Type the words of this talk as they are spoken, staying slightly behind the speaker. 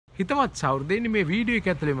හිතවත් සහෘදයනි මේ වීඩියෝ එක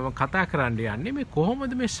ඇතුලේ මම කතා කරන්න යන්නේ මේ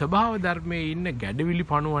කොහොමද මේ ස්වභාව ධර්මයේ ඉන්න ගැඩවිලි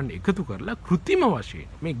පණුවන් එකතු කරලා કૃතිම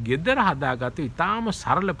වශයෙන් මේ gedara හදාගත්තු ඉතාම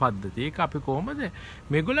සරල පද්ධතිය. ඒක අපි කොහොමද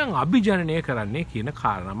මේගොල්ලන් අභිජනනය කරන්නේ කියන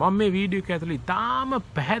කාරණා. මම මේ වීඩියෝ එක ඇතුලේ ඉතාම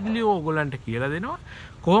පැහැදිලිව ඕගොල්ලන්ට කියලා දෙනවා.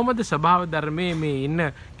 කොහොමද ස්වභාව ධර්මයේ මේ ඉන්න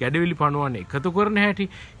ගැඩවිලි පණුවන් එකතු කරන හැටි,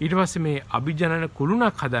 ඊට පස්සේ මේ අභිජනන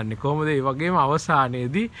කුළුණක් හදන්නේ කොහොමද, ඒ වගේම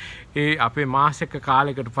අවසානයේදී ඒ අපේ මාසයක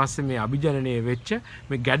කාලයකට පස්සේ මේ අභිජනනය වෙච්ච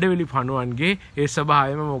මේ ගැඩවිලි පණුවන්ගේ ඒ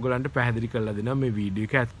ස්වභාවයම ඔයගලන්ට පැහැදිලි කරලා දෙනවා මේ වීඩියෝ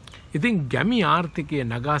එක ඇතුළේ. ඉතින් ගැමි ආර්ථිකය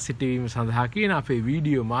නගා සිටවීම සඳහා කියන අපේ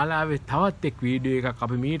වීඩියෝ මාලාවේ තවත් එක් වීඩියෝ එකක්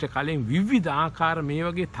අපි මීට කලින් විවිධ ආකාර මේ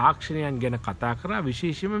වගේ තාක්ෂණයන් ගැන කතා කරා.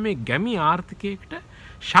 විශේෂයෙන්ම මේ ගැමි ආර්ථිකයකට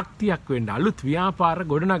ශක්තියක් වෙන්න අලුත් ව්‍යාපාර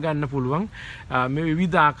ගොඩනගන්න පුළුවන් මේ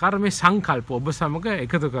විවිධ ආකාර මේ සංකල්ප ඔබ සමග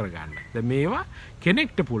එකතු කරගන්න. දැන් මේවා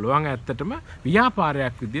කෙනෙක්ට පුළුවන් ඇත්තටම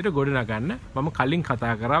ව්‍යාපාරයක් විදිහට ගොඩනගන්න. මම කලින්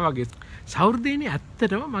කතා කරා වගේ සහෘදයනි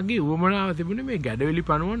ඇත්තටම මගේ උවමනාව තිබුණේ මේ ගැඩවිලි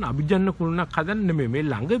පණුවන් අභිජන්න කුළුණක් හදන්න නෙමෙයි. මේ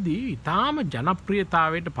ළඟදී ඊටාම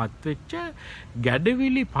ජනප්‍රියතාවයට පත්වෙච්ච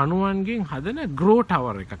ගැඩවිලි පණුවන්ගෙන් හදන ග්‍රෝ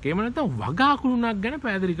ටවර් එකක්. එහෙම නැත්නම් වගා කුළුණක් ගැන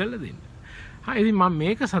පැහැදිලි කරලා දෙන්න. ඉතින් මම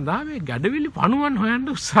මේක සඳහා මේ ගැඩවිලි පණුවන් හොයන්න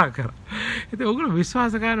උත්සාහ කරා. ඉතින් ඔයගොල්ලෝ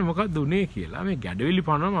විශ්වාස කරන්න මොකක්ද උනේ කියලා. මේ ගැඩවිලි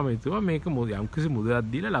පණුවන් මම හිතුවා මේක යම්කිසි මුදලක්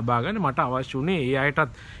දීලා ලබා ගන්න මට අවශ්‍ය උනේ ඒ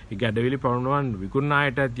අයටත් ඒ ගැඩවිලි පණුවන් විකුණන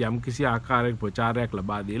අයටත් යම්කිසි ආකාරයක ප්‍රචාරයක්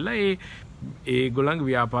ලබා දීලා ඒගොල්ලන්ගේ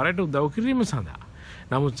ව්‍යාපාරයට උදව් කිරීම සඳහා.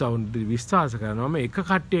 නමුත් විශ්වාස කරනවා මම එක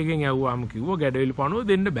කට්ටියකින් ඇහුවාම කිව්වා ගැඩවිලි පණුව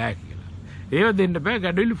දෙන්න බෑ කියලා. ඒව දෙන්න බෑ,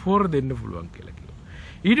 ගැඩවිලි 4 දෙන්න පුළුවන් කියලා කිව්වා.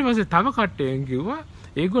 ඊට පස්සේ තව කට්ටියකින් කිව්වා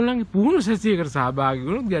ඒගොල්ලන්ගේ පුහුණු සැසියකට සහභාගී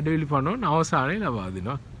වුණොත් ගැඩවිලි පණුවන් අවසානයේ ලබා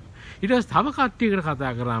දෙනවා. ඊට පස්සේ තව කට්ටියකට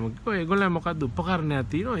කතා කරාම කිව්වා ඒගොල්ලන් මොකද්ද උපකරණයක්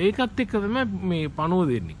තියෙනවා ඒකත් එක්ක තමයි මේ පණුව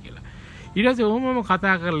දෙන්නේ කියලා. ඊට පස්සේ ඔහොමම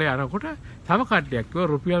කතා කරලා යනකොට තව කට්ටියක් කිව්වා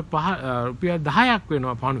රුපියල් 10ක්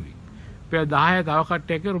වෙනවා පණුවේ. රුපියල් 10 තව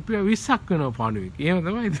කට්ටියක් කිව්වා රුපියල් 20ක් වෙනවා පණුවේ. එහෙම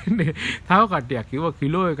තමයි දෙන්නේ. තව කට්ටියක් කිව්වා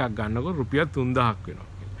කිලෝ එකක් ගන්නකොට රුපියල් 3000ක් වෙනවා.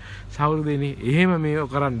 සහෘදයනි එහෙම මේක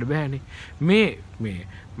කරන්න බෑනේ. මේ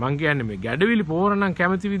මං කියන්නේ මේ ගැඩවිලි පෝර නම්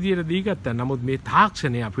කැමති විදියට දී ගත්තා. නමුත් මේ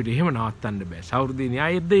තාක්ෂණය අපිට එහෙම නවත්තන්න බෑ. සහෘදයනි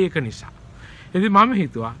ආයෙත් ඒක නිසා. ඉතින් මම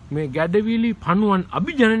හිතුවා මේ ගැඩවිලි පණුවන්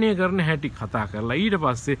අභිජනනය කරන හැටි කතා කරලා ඊට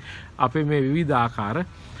පස්සේ අපේ මේ විවිධ ආකාර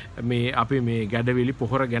මේ අපි මේ ගැඩවිලි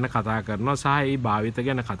පොහොර ගැන කතා කරනවා සහ ඒ භාවිත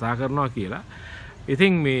ගැන කතා කරනවා කියලා.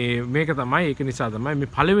 ඉතින් මේක තමයි ඒක නිසා තමයි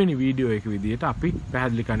මේ පළවෙනි වීඩියෝ එක විදියට අපි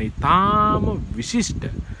පැහැදිලි කරන්නේ. තාම විශිෂ්ට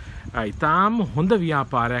ඉතාම හොඳ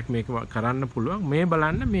ව්‍යාපාරයක් මේක කරන්න පුළුවන්. මේ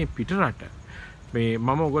බලන්න මේ පිටරට මේ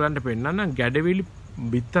මම ඔයගලන්ට පෙන්නන්නම් ගැඩවිලි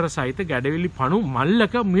බිත්තර සහිත ගැඩවිලි පණු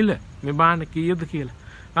මල්ලක මිල මේ බාන කීයද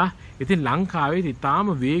කියලා. ඉතින් ලංකාවේ ඉතාම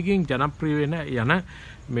වේගෙන් ජනප්‍රිය වෙන යන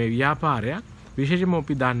මේ ව්‍යාපාරයක්. විශේෂයෙන්ම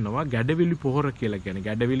අපි දන්නවා ගැඩවිලි පොහොර කියලා කියන්නේ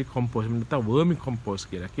ගැඩවිලි කොම්පෝස්ට් නැත්නම් වර්මි කොම්පෝස්ට්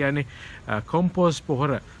කියලා. කියන්නේ කොම්පෝස්ට්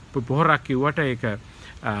පොහොරක් කිව්වට ඒක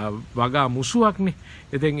වගා මුසුවක්නේ.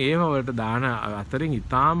 ඉතින් ඒව වලට දාන අතරින්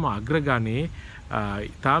ඊටාම අග්‍රගණයේ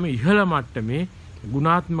ඊටාම ඉහළ මට්ටමේ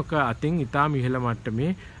ගුණාත්මක අතින් ඊටාම ඉහළ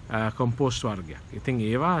මට්ටමේ කොම්පෝස්ට් වර්ගයක්. ඉතින්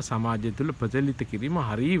ඒවා සමාජය තුළ ප්‍රචලිත කිරීම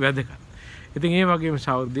හරිය වැදගත්. ඉතින් ඒ වගේම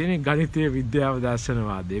සහෘදයනි ගණිතීය විද්‍යාව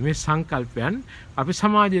දර්ශනවාදයේ මේ සංකල්පයන් අපි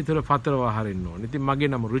සමාජය තුළ පතරවා හරින්න ඕනේ. ඉතින් මගේ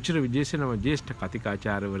නම රුචිර විජේසේනම ජ්‍යෙෂ්ඨ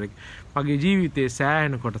කතිකාචාර්යවරයෙක්. මගේ ජීවිතයේ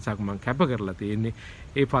සෑහෙන කොටසක් මම කැප කරලා තියෙන්නේ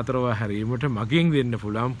ඒ පතරවා හැරීමට මගෙන් දෙන්න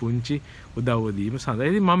පුළුවන් පුංචි උදව්ව දීම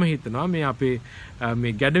සඳහා. ඉතින් මම හිතනවා මේ අපේ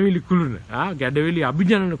මේ ගැඩවිලි කුළුණ ගැඩවිලි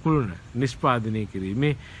අභිජනන කුළුණ නිෂ්පාදනය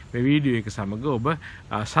කිරීමේ මේ වීඩියෝ එක සමග ඔබ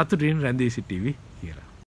සතුටින් රැඳී සිටීවි කියලා.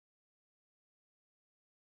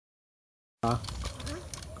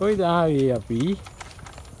 කොයිද ආවේ අපි?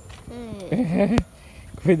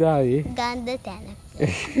 කොයිද ආවේ? ගන්ධ තැන.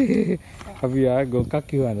 අපි ආ ගොක්කක්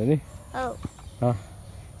කිව්වනේ. ඔව්.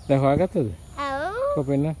 දැන් හොයාගත්තද? ඔව්.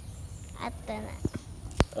 කොපෙන්න? අත්තන.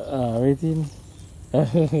 වෙයි තියෙන්නේ.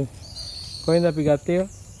 කොහෙන්ද අපි ගත්තේ?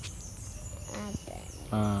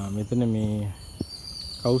 මෙතන මේ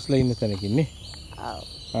කවුස්ලා ඉන්න තැනකින් නේ. ඔව්.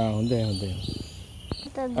 හොඳයි.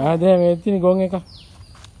 දැන් මේ තියෙන ගොන් එක.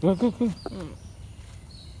 හොඳට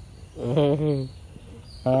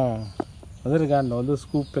ගන්න. හොඳ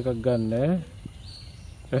ස්කූප් එකක් ගන්න.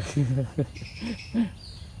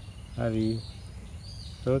 හරි.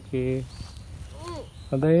 ඕකේ.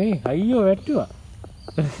 හොඳයි. අයියෝ වැට්ටුවා.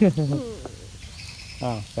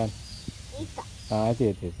 ගන්න. ඇති.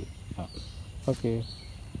 ඕකේ.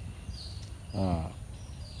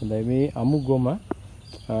 හොඳයි මේ අමු ගොම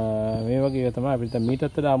මේ වගේ තමයි අපිට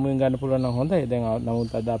මීටත්තර අමුයෙන් ගන්න පුළුවන් නම් හොඳයි. දැන්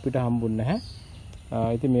නමුත් අද අපිට හම්බුන්නේ නැහැ.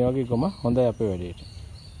 ඉතින් මේ වගේ ගොම හොඳයි අපේ වැඩේට.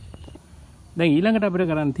 දැන් ඊළඟට අපිට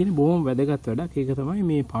කරන්න තියෙන්නේ බොහොම වැදගත් වැඩක්. ඒක තමයි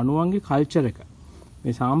මේ පණුවන්ගේ කල්චර් එක.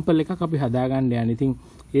 මේ සාම්පල් එකක් අපි හදාගන්න යන්නේ. ඉතින්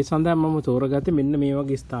ඒ සඳහා මම තෝරගත්තේ මෙන්න මේ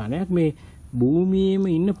වගේ ස්ථානයක්. මේ භූමියේම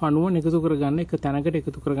ඉන්න පණුවන් එකතු කරගන්න එක තැනකට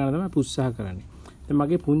එකතු කරගන්න තමයි උත්සාහ කරන්නේ. දැන්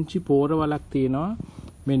මගේ පුංචි පෝරවලක් තියෙනවා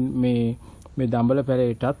මේ දඹල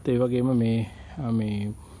පැලේටත් ඒ වගේම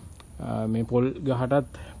මේ පොල්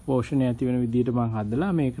ගහටත් පෝෂණය ඇති වෙන විදිහට මම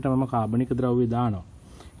හදලා මේකට මම කාබනික ද්‍රව්‍ය දානවා.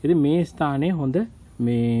 ඉතින් මේ ස්ථානයේ හොඳ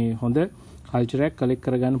කල්චර් එකක් කලෙක්ට්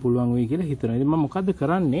කරගන්න පුළුවන් වෙයි කියලා හිතනවා. ඉතින් මම මොකද්ද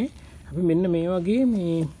කරන්නේ? අපි මෙන්න මේ වගේ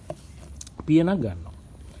මේ පියනක් ගන්නවා.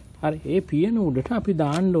 හරි. ඒ පියන උඩට අපි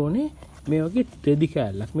දාන්න ඕනේ මේ වගේ රෙදි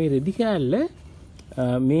කෑල්ලක්. මේ රෙදි කෑල්ල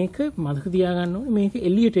මේක මතක තියාගන්න ඕනේ මේක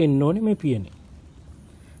එළියට එන්න ඕනේ මේ පියනේ.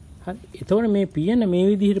 හරි. එතකොට මේ පියන මේ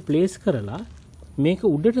විදිහට ප්ලේස් කරලා මේක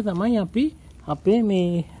උඩට තමයි අපි අපේ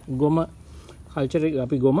මේ ගොම කල්චර් එක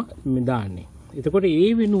අපි ගොම දාන්නේ. එතකොට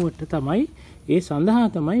ඒ වෙනුවට තමයි ඒ සඳහා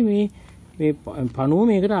තමයි මේ පණුව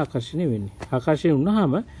මේකට ආකර්ෂණය වෙන්නේ. ආකර්ෂණය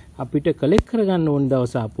වුණාම අපිට කලෙක්ට් කරගන්න ඕන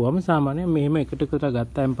දවස ආපුවම සාමාන්‍යයෙන් මෙහෙම එකට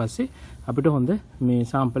ගත්තාන් පස්සේ අපිට හොඳ මේ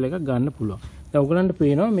සාම්පල් එකක් ගන්න පුළුවන්. දැන් ඔයගලන්ට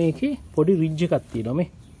පේනවා මේකේ පොඩි රිජ් එකක් තියෙනවා මේ.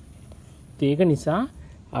 ඒක නිසා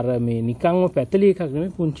අර මේ නිකන්ම පැතලි එකක්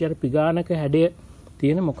නෙමෙයි පුංචි අර පිගානක හැඩය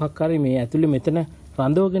තියෙන මොකක් හරි මේ ඇතුලේ මෙතන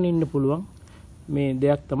රඳවගෙන ඉන්න පුළුවන් මේ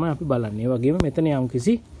දෙයක් තමයි අපි බලන්නේ. ඒ වගේම මෙතන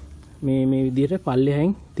යම්කිසි මේ විදිහට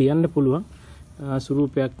පල්ලෙහෙන් තියන්න පුළුවන්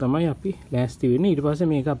ස්වරූපයක් තමයි අපි ලෑස්ති වෙන්නේ. ඊට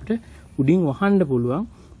පස්සේ මේක අපිට උඩින් වහන්න පුළුවන්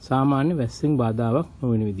සාමාන්‍ය වැස්සෙන් බාධාවක්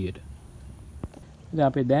නොවන විදිහට. දැන්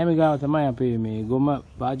අපේ දෑමි ගාව තමයි අපේ මේ ගොම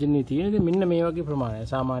වාජනේ තියෙන්නේ. මෙන්න මේ වගේ ප්‍රමාණයක්.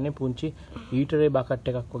 සාමාන්‍ය පුංචි ලීටරේ බකට්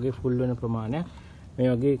එකක් වගේ ෆුල් වෙන ප්‍රමාණයක් මේ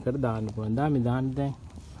වගේ එකට දාන්න පුළුවන්. දාන්න දැන්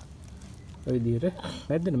ඔය විදිහට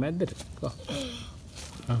මැද්දට.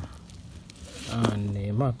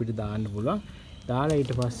 අනේම අපිට දාන්න පුළුවන්. දාලා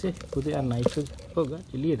ඊට පස්සේ පුතේ අර නයිෆ් එක ගන්න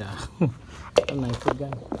එළියට නයිෆ් එක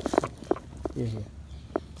ගන්න.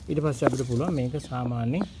 ඊට පස්සේ අපිට පුළුවන් මේක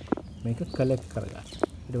සාමාන්‍යයෙන් මේක කලෙක්ට් කරගන්න.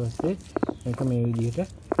 ඊට පස්සේ මේක මේ විදිහට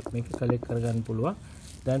මේක කලෙක්ට් කරගන්න පුළුවන්.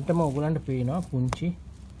 දැන්ටම ඔයගලන්ට පේනවා පුංචි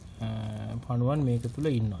පණුවන් මේක තුල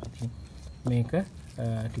ඉන්නවා. ඉතින් මේක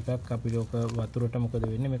ටිකක් අපිට ඔක වතුරට මොකද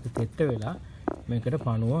වෙන්නේ මේක තෙත්ත වෙලා මේකට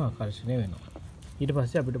පණුව ආකර්ෂණය වෙනවා. ඊට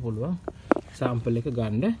පස්සේ අපිට පුළුවන් සාම්පල් එක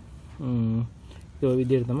ගන්න. ඒ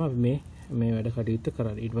විදිහට තමයි අපි මේ වැඩ කටයුත්ත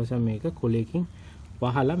කරන්නේ. ඊට පස්සේ මේක කොලයකින්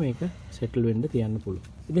වහලා මේක සෙටල් වෙන්න තියන්න පුළුවන්.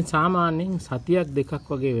 ඉතින් සාමාන්‍යයෙන් සතියක් දෙකක්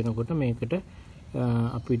වගේ වෙනකොට මේකට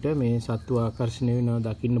අපිට මේ සත්තු ආකර්ෂණය වෙනවා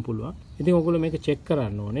දකින්න පුළුවන්. ඉතින් ඔයගොල්ලෝ මේක චෙක්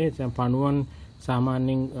කරන්න ඕනේ. දැන් පණුවන්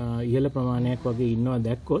සාමාන්‍යයෙන් ඉහළ ප්‍රමාණයක් වගේ ඉන්නවා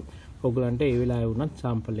දැක්කොත් ඔයගලන්ට ඒ වෙලාවේ වුණත්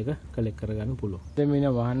සාම්පල් එක කලෙක්ට් කරගන්න පුළුවන්. දැන් මෙන්න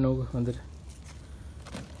වහන්න ඕක හොඳට.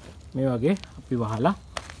 මේ වගේ අපි වහලා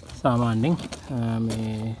සාමාන්‍යයෙන්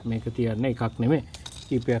මේක තියන්න එකක් නෙමෙයි.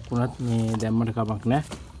 කීපයක් වුණත් මේ දැම්මට කමක් නැහැ.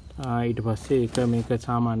 ඊට පස්සේ මේක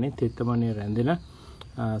සාමාන්‍යයෙන් තෙතමනේ රැඳෙන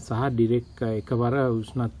සහ ඩිරෙක්ට් එකවර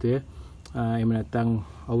උෂ්ණත්වය එහෙම නැත්නම්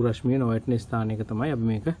අවුරශ්මිය නොවැටෙන ස්ථානයක තමයි අපි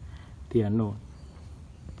මේක තියන්න ඕනේ.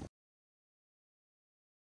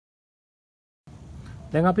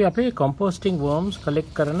 දැන් අපි අපේ කොම්පෝස්ටිං වර්ම්ස්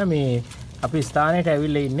කලෙක්ට් කරන මේ අපි ස්ථානයට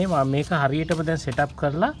ඇවිල්ලා ඉන්නේ. මම මේක හරියටම දැන් සෙටප්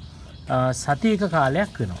කරලා සතියක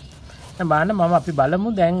කාලයක් වෙනවා. දැන් බලන්න අපි බලමු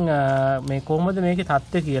දැන් මේ කොහොමද මේකේ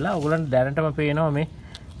තත්ත්වය කියලා. ඔයගොල්ලන්ට දැනටම පේනවා මේ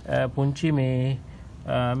පුංචි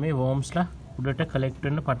මේ වර්ම්ස්ලා උඩට කලෙක්ට්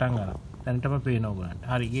වෙන්න පටන් ගන්නවා. දැනටම පේනවා ඔයගොල්ලන්ට.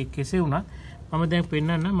 හරි. ඒක කෙසේ වුණත් මම දැන්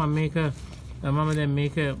පෙන්නන්න මම දැන්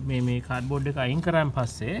මේක මේ කාඩ්බෝඩ් එක අයින් කරාන්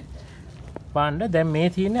පස්සේ බලන්න දැන් මේ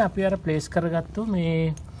තියෙන්නේ අපි අර ප්ලේස් කරගත්තු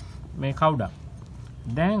මේ කවුඩක්.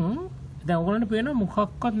 දැන් ඔයගොල්ලන්ට පේනවා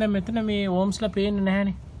මොකක්වත් නැ මෙතන මේ වර්ම්ස්ලා පේන්නේ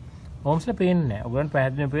නැහනේ. වර්ම්ස්ලා පේන්නේ නැහැ. ඔයගොල්ලන්ට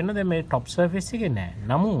පැහැදිලිව පේනවා දැන් මේ টොප් සර්ෆේස් එකේ නැහැ.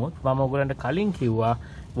 නමුත් මම ඔයගොල්ලන්ට කලින් කිව්වා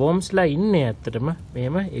වර්ම්ස්ලා ඉන්නේ ඇත්තටම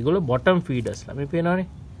මෙහෙම ඒගොල්ලෝ බොටම් ෆීඩර්ස්ලා. මේ පේනවනේ.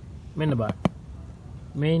 මෙන්න බලන්න.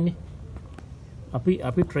 මේ ඉන්නේ.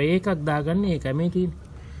 අපි ට්‍රේ එකක් දාගන්නේ ඒකයි මේ තියෙන්නේ.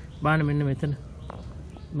 බලන්න මෙන්න මෙතන.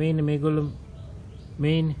 මේ ඉන්නේ මේගොල්ලෝ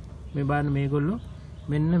මේ ඉන්නේ. මේ බලන්න මේගොල්ලෝ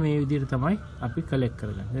මෙන්න මේ විදිහට තමයි අපි කලෙක්ට්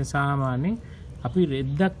කරගන්නේ. දැන් සාමාන්‍යයෙන් අපි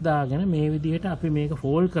රෙද්දක් දාගෙන මේ විදිහට අපි මේක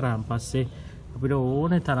ෆෝල්ඩ් කරාන් පස්සේ අපිට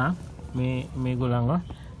ඕනේ තරම් මේගොල්ලන්ව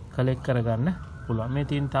කලෙක්ට් කරගන්න පුළුවන්. මේ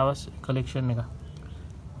තියෙන තව කලෙක්ෂන් එක.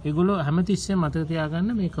 ඒගොල්ලෝ හැමතිස්සෙම මතක තියාගන්න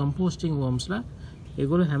මේ කම්පෝස්ටිං වර්ම්ස්ලා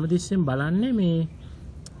ඒගොල්ලෝ හැමතිස්සෙම බලන්නේ මේ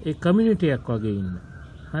ඒ කමියුනිටි එකක් වගේ ඉන්න.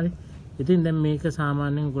 හරි. ඉතින් දැන් මේක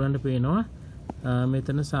සාමාන්‍යයෙන් ඔයගොල්ලන්ට පේනවා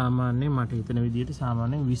මෙතන සාමාන්‍යයෙන් මට හිතන විදිහට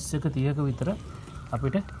සාමාන්‍යයෙන් 20ක 30ක විතර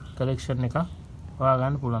අපිට කලෙක්ෂන් එකක්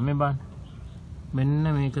හොයාගන්න පුළුවන්. මේ බලන්න. මෙන්න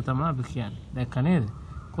මේක තමයි අපි කියන්නේ. දැක්ක නේද?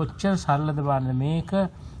 කොච්චර සරලද බලන්න. මේක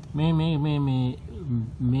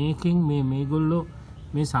මේකෙන් මේගොල්ලෝ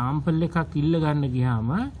මේ සාම්පල් එකක් ඉල්ල ගන්න ගියාම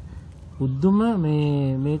බුද්ධම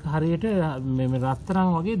මේක හරියට මේ රත්තරන්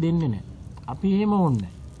වගේ දෙන්නේ නැහැ. අපි එහෙම ඕනේ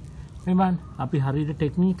නැහැ. මේ බලන්න අපි හරියට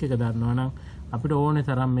ටෙක්නික් එක දන්නවා නම් අපිට ඕනේ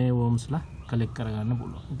තරම් මේ වර්ම්ස්ලා කලෙක්ට් කරගන්න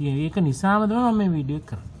පුළුවන්. ඉතින් ඒක නිසාම තමයි මම මේ වීඩියෝ එක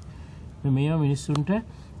කරන්නේ. මේවා මිනිස්සුන්ට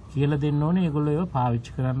කියලා දෙන්න ඕනේ. ඒගොල්ලෝ ඒවා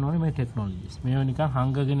පාවිච්චි කරන්න ඕනේ මේ ටෙක්නොලොජිස්. මේවා නිකන්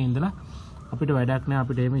හංගගෙන ඉඳලා අපිට වැඩක් නෑ.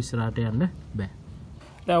 අපිට එහෙම ඉස්සරහට යන්න බෑ.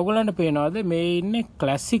 දැන් ඔයගොල්ලන්ට පේනවාද මේ ඉන්නේ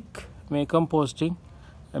ක්ලාසික් මේ කම්පෝස්ටිං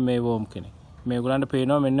මේ වෝම් කෙනෙක්. මේ ඔයගොල්ලන්ට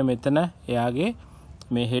පේනවා මෙන්න මෙතන එයාගේ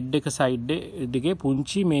මේ හෙඩ් එක සයිඩ් එකේ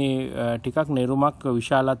පුංචි මේ ටිකක් නෙරුමක්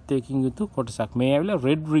විශාලත්වයකින් යුතු කොටසක්. මේ ඇවිල්ලා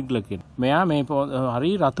රෙඩ් රිග්ලර් කියන. මෙයා මේ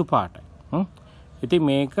හරි රතු පාටයි. ඉතින්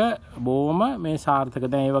මේක බොහොම මේ සාර්ථක.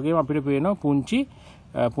 දැන් ඒ වගේම අපිට පේනවා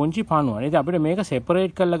පුංචි පණුවන්. ඉතින් අපිට මේක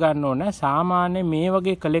සෙපරේට් කරලා ගන්න ඕනේ. සාමාන්‍ය මේ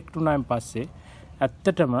වගේ කලෙක්ට් වුණාන් පස්සේ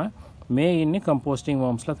ඇත්තටම මේ ඉන්නේ කම්පෝස්ටිං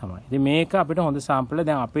වෝම්ස්ලා තමයි. ඉතින් මේක අපිට හොඳ සාම්පල් එක.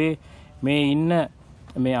 දැන් අපේ මේ ඉන්න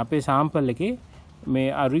මේ අපේ සාම්පල් එකේ මේ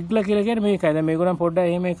රිග්ලර් කියලා කියන්නේ මේකයි. දැන් මේගොල්ලන්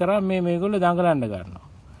පොඩ්ඩක් එහෙම කරා මේගොල්ලෝ දඟලන්න ගන්නවා.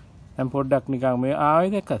 දැන් පොඩ්ඩක් නිකන් මේ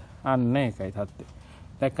ආවේ දැක්කද? අන්න ඒකයි තත්ත්වය.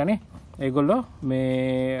 දැක්කනේ? ඒගොල්ලෝ මේ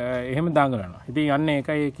එහෙම දඟලනවා. ඉතින් යන්නේ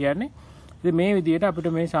ඒකයි කියන්නේ. ඉතින් මේ විදිහට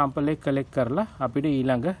අපිට මේ සාම්පල් එක කලෙක්ට් කරලා අපිට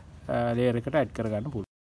ඊළඟ ලේයර් එකට ඇඩ් කරගන්න පුළුවන්.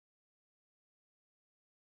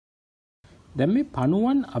 දැන් මේ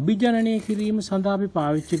පණුවන් අභිජනනය කිරීම සඳහා අපි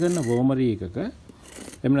පාවිච්චි කරන වෝමරි එකක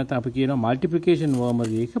එහෙම නැත්නම් අපි කියනවා මල්ටිප්ලිකේෂන්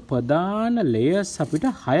වෝමරි එක ප්‍රධාන ලේයර්ස් අපිට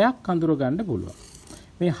 6ක් අඳුර ගන්න පුළුවන්.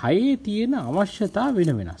 මේ 6ේ තියෙන අවශ්‍යතා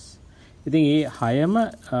වෙන වෙනස්. ඉතින් මේ 6ම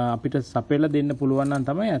අපිට සපයලා දෙන්න පුළුවන් නම්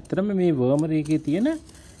තමයි ඇත්තටම මේ වෝමරි එකේ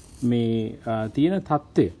තියෙන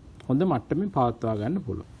தත්ත්වය හොඳ මට්ටමින් පවත්වා ගන්න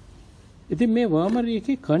පුළුවන්. ඉතින් මේ වර්මරි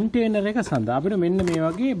එකේ කන්ටේනර් එක සඳහා අපිට මෙන්න මේ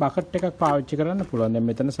වගේ බකට් එකක් පාවිච්චි කරන්න පුළුවන්. දැන්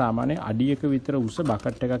මෙතන සාමාන්‍ය අඩියක විතර උස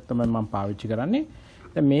බකට් එකක් තමයි මම පාවිච්චි කරන්නේ.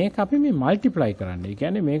 දැන් මේක අපි මේ මල්ටිප්ලයි කරන්න. ඒ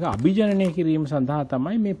කියන්නේ මේක අභිජනනය කිරීම සඳහා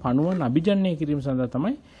තමයි මේ පණුවන් අභිජනනය කිරීම සඳහා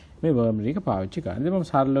තමයි මේ වර්මරි එක පාවිච්චි කරන්නේ. දැන් මම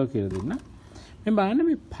සරලව කියලා දෙන්නම්. මේ බලන්න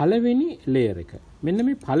මේ පළවෙනි ලේයර් එක. මෙන්න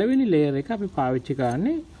මේ පළවෙනි ලේයර් එක අපි පාවිච්චි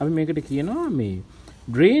කරන්නේ අපි මේකට කියනවා මේ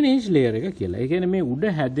ඩ්‍රේනේජ් ලේයර් එක කියලා. ඒ කියන්නේ මේ උඩ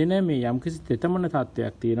හැදෙන මේ යම්කිසි තෙතමන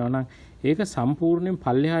තත්ත්වයක් තියෙනවා නම් ඒක සම්පූර්ණයෙන්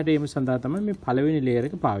පල්ලෙහාට ඒම සඳහා තමයි මේ පළවෙනි ලේයර්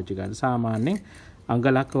එක පාවිච්චි කරන්නේ. සාමාන්‍යයෙන්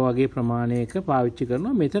අඟලක් වගේ ප්‍රමාණයක පාවිච්චි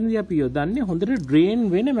කරනවා. මෙතනදී අපි යොදන්නේ හොඳට ඩ්‍රේන්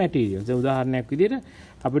වෙන මැටීරියල්ස්. උදාහරණයක්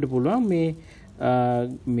විදිහට අපිට පුළුවන්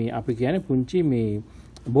මේ අපි කියන්නේ පුංචි මේ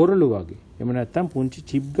බොරළු වගේ. එහෙම නැත්නම් පුංචි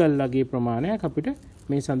චිප් ගල් වගේ ප්‍රමාණයක් අපිට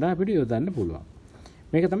මේ සඳහා අපිට යොදන්න පුළුවන්.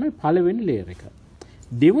 මේක තමයි පළවෙනි ලේයර් එක.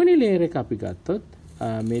 දෙවෙනි ලේයර් එක අපි ගත්තොත්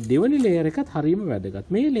මේ දෙවෙනි ලේයර් එකත් හරියම වැදගත්.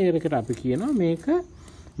 මේ ලේයර් එකට අපි කියනවා මේක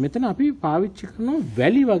මෙතන අපි පාවිච්චි කරන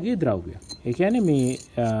වැලි වගේ ද්‍රව්‍යයක්. ඒ කියන්නේ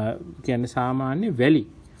මේ සාමාන්‍ය වැලි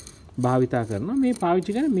භාවිතා කරනවා. මේ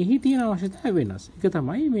පාවිච්චි කරන මෙහි තියෙන අවශ්‍යතාවය වෙනස්. ඒක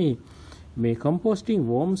තමයි මේ කම්පෝස්ටිං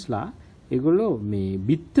වෝම්ස්ලා ඒගොල්ලෝ මේ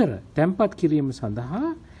බිත්තර තැම්පත් කිරීම සඳහා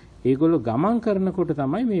ඒගොල්ලෝ ගමන් කරනකොට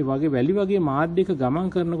තමයි මේ වගේ වැලි වගේ මාධ්‍යයක ගමන්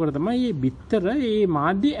කරනකොට තමයි මේ බිත්තර මේ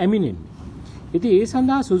මාධ්‍ය ඇමිනෙන්නේ. ඉතින් ඒ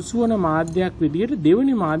සඳහා සුදුසු වන මාධ්‍යයක් විදිහට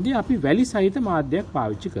දෙවෙනි මාධ්‍යය අපි වැලි සහිත මාධ්‍යයක්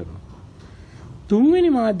පාවිච්චි කරනවා. තුන්වෙනි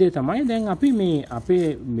මාධ්‍යය තමයි දැන් අපි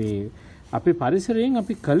අපේ පරිසරයෙන්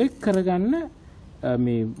අපි කලෙක්ට් කරගන්න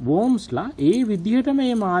මේ වෝම්ස්ලා ඒ විදිහටම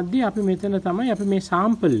මේ මාධ්‍ය අපි මෙතන තමයි අපි මේ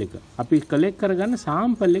සාම්පල් එක අපි කලෙක්ට් කරගන්න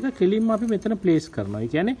සාම්පල් එක කෙලින්ම අපි මෙතන ප්ලේස් කරනවා.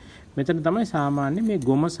 ඒ කියන්නේ මෙතන තමයි සාමාන්‍ය මේ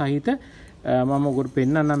ගොම සහිත මම ඔකට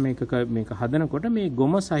පෙන්නන්නම් මේක හදනකොට මේ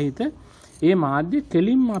ගොම සහිත ඒ මාධ්‍ය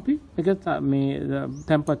කෙලින්ම අපි මේ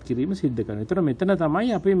තැම්පත් කිරීම සිද්ධ කරනවා. ඒතර මෙතන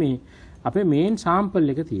තමයි අපේ මේන් සාම්පල්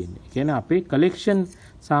එක තියෙන්නේ. ඒ කියන්නේ අපේ කලෙක්ෂන්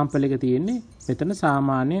සාම්පල් එක තියෙන්නේ මෙතන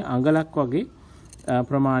සාමාන්‍ය අඟලක් වගේ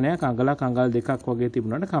ප්‍රමාණයක් අඟල් දෙකක් වගේ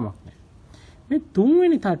තිබුණාට කමක් නැහැ. මේ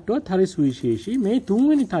තුන්වෙනි තට්ටුවත් හරි සුවිශේෂී. මේ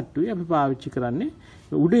තුන්වෙනි තට්ටුවේ අපි පාවිච්චි කරන්නේ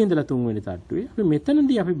උඩ ඉඳලා තුන්වෙනි තට්ටුවේ. අපි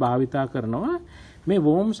මෙතනදී අපි භාවිතා කරනවා මේ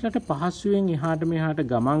වෝම්ස්ලට පහසුවෙන් එහාට මෙහාට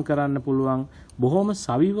ගමන් කරන්න පුළුවන් බොහොම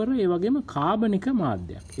සවිවර ඒ වගේම කාබනික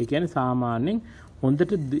මාධ්‍යයක්. ඒ කියන්නේ සාමාන්‍යයෙන්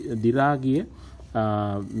හොඳට දිරා ගිය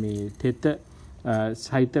මේ තෙත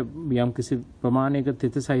සහිත යම්කිසි ප්‍රමාණයක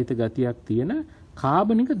තෙත සහිත ගතියක් තියෙන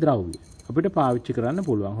කාබනික ද්‍රව්‍ය අපිට පාවිච්චි කරන්න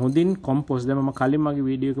පුළුවන්. හොඳින් කොම්පෝස්ට් දැන් මම කලින් මගේ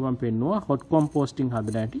වීඩියෝ එකේ මම පෙන්නුවා හොට් කොම්පෝස්ටිං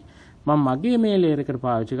හදන හැටි. මම මගේ මේ ලේයර් එකට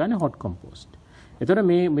පාවිච්චි කරන්නේ හොට් කොම්පෝස්ට්. එතකොට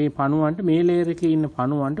මේ පණුවන්ට මේ ලේයර් එකේ ඉන්න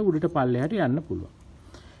පණුවන්ට උඩට පල්ලෙහාට යන්න පුළුවන්.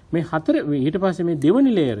 මේ ඊට පස්සේ මේ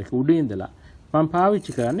දෙවෙනි ලේයර් එක උඩ ඉඳලා මම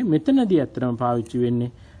පාවිච්චි කරන්නේ මෙතනදී ඇත්තටම පාවිච්චි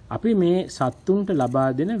වෙන්නේ අපි මේ සත්තුන්ට ලබා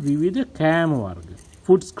දෙන විවිධ කෑම වර්ග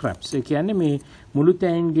ෆුඩ් ස්ක්‍රැප්ස්. ඒ කියන්නේ මේ මුළු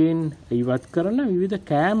තැන්ගෙන් ඉවත් කරන විවිධ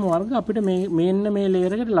කෑම වර්ග අපිට මේ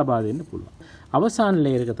ලේයර් එකට ලබා දෙන්න පුළුවන්. අවසාන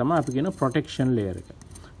ලේයර් එක තමයි අපි කියන ප්‍රොටෙක්ෂන් ලේයර් එක.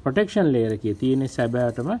 ප්‍රොටෙක්ෂන් ලේයර් එකේ තියෙන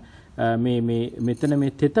සැබෑවටම මෙතන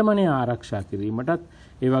මේ තෙතමනය ආරක්ෂා කිරීමටත්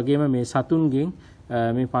ඒ වගේම මේ සතුන්ගෙන්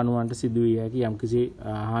මේ පණුවන්ට සිදුවිය හැකි යම්කිසි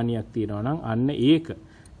හානියක් තියෙනවා නම් අන්න ඒක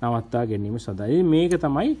නවත්තා ගැනීම සඳහා මේක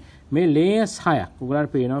තමයි මේ ලේයර්ස් 6ක්.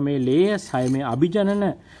 ඔයගොල්ලන්ට පේනවා මේ ලේයර්ස් 6 මේ අභිජනන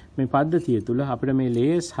මේ පද්ධතිය තුළ අපිට මේ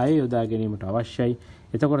ලේයර්ස් 6 යොදා ගැනීමට අවශ්‍යයි.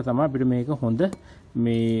 එතකොට තමයි අපිට මේක හොඳ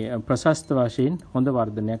මේ ප්‍රශස්ත වශයෙන් හොඳ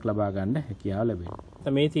වර්ධනයක් ලබා ගන්න හැකියාව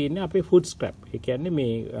ලැබෙන්නේ. මේ තියෙන්නේ අපේ ෆුඩ් ස්ක්‍රැප්. ඒ කියන්නේ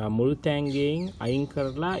මේ මුල් තැන්ගෙන් අයින්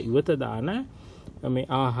කරලා ඉවත දාන මේ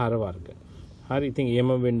ආහාර වර්ග. හරි. ඉතින් එහෙම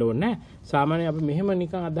වෙන්න ඕනේ නැහැ. සාමාන්‍යයෙන් අපි මෙහෙම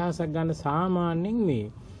නිකන් අදහසක් ගන්න සාමාන්‍යයෙන් මේ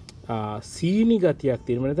සීනි ගතියක්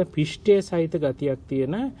තියෙන නැත්නම් පිෂ්ඨයේ සහිත ගතියක්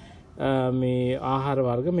තියෙන මේ ආහාර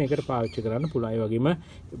වර්ග මේකට පාවිච්චි කරන්න පුළුවන්. ඒ වගේම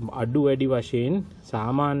අඩු වැඩි වශයෙන්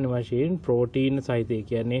සාමාන්‍ය වශයෙන් ප්‍රෝටීන් සහිත ඒ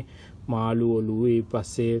කියන්නේ මාළු ඔලු ඊට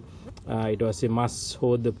පස්සේ මස්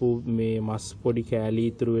හොදපු මේ මස් පොඩි කෑලි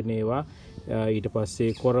ඉතුරු වෙන ඒවා ඊට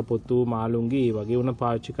පස්සේ කොරපොතු මාළුන්ගේ ඒ වගේ උන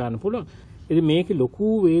පාවිච්චි කරන්න පුළුවන්. ඉතින් මේකේ ලොකු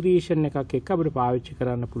වේරියේෂන් එකක් එක්ක අපිට පාවිච්චි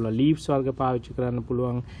කරන්න පුළුවන්. ලීව්ස් වර්ග පාවිච්චි කරන්න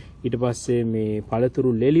පුළුවන්. ඊට පස්සේ මේ පළතුරු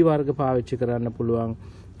ලෙලි වර්ග පාවිච්චි කරන්න පුළුවන්.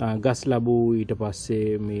 ගස් ලැබු ඊට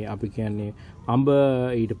පස්සේ මේ අපි කියන්නේ අඹ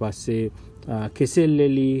ඊට පස්සේ කෙසෙල්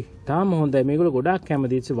ලෙලි තාම හොඳයි. මේගොල්ලෝ ගොඩාක්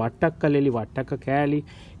කැමති. වට්ටක්ක ලෙලි වට්ටක්ක කෑලි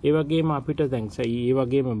ඒ වගේම අපිට දැන් ඒ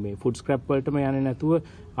වගේම මේ ෆුඩ් ස්ක්‍රැප් වලටම යන්නේ නැතුව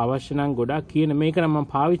අවශ්‍ය නම් ගොඩාක් කියන මේක නම් මම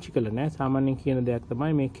පාවිච්චි කළා නෑ. සාමාන්‍යයෙන් කියන දෙයක්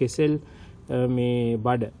තමයි මේ කෙසෙල් මේ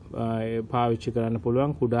බඩ පාවිච්චි කරන්න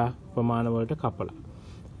පුළුවන් කුඩා ප්‍රමාණ වලට කපලා.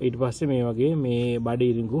 ඊට පස්සේ මේ වගේ මේ බඩ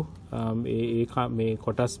ඉරිඟු මේ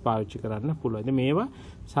කොටස් පාවිච්චි කරන්න පුළුවන්. ඉතින් මේවා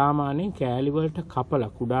සාමාන්‍යයෙන් කෑලි වලට කපලා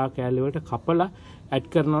කුඩා කෑලි වලට කපලා ඇඩ්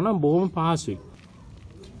කරනවා නම් බොහොම පහසුයි.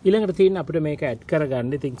 ඊළඟට තියෙන අපිට මේක ඇඩ්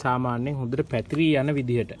කරගන්න ඉතින් සාමාන්‍යයෙන් හොඳට පැතිරී යන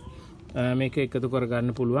විදිහට මේක එකතු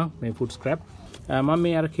කරගන්න පුළුවන් මේ ෆුඩ් ස්ක්‍රැප්. මම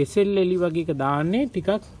මේ අර කෙසෙල් එලි වගේ එක දාන්නේ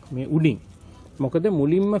ටිකක් මේ උඩින්. මොකද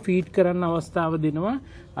මුලින්ම ෆීඩ් කරන්න අවස්ථාව දෙනවා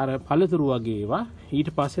අර පළතුරු වගේ ඒවා. ඊට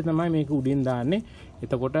පස්සේ තමයි මේක උඩින් දාන්නේ.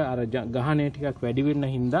 එතකොට අර ගහණය ටිකක් වැඩි වෙන්න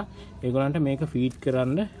හින්දා ඒගොල්ලන්ට මේක ෆීඩ්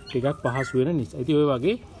කරන්න ටිකක් පහසු වෙන නිසා. ඉතින් ඔය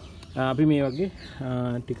වගේ අපි මේ වගේ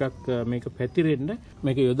ටිකක් මේක පැතිරෙන්න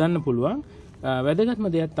මේක යොදන්න පුළුවන්. වැදගත්ම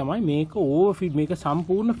දෙයක් තමයි මේක ඕවර් ෆීඩ් මේක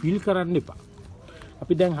සම්පූර්ණ ෆිල් කරන්න එපා.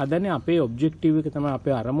 අපි දැන් හදන්නේ අපේ ඔබ්ජෙක්ටිව් එක තමයි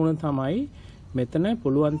අපේ අරමුණ තමයි මෙතන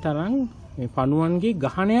පුළුවන් තරම් මේ පණුවන්ගේ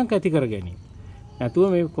ගහණයක් ඇති කර ගැනීම.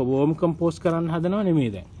 නැතුව මේ වෝම් කම්පෝස්ට් කරන්න හදනව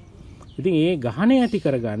නෙමෙයි දැන්. ඉතින් ඒ ගහණය ඇති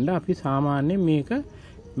කරගන්න අපි සාමාන්‍යයෙන් මේක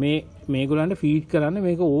මේගොල්ලන්ට ෆීඩ් කරන්න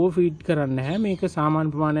මේක ඕවර් ෆීඩ් කරන්න නැහැ. මේක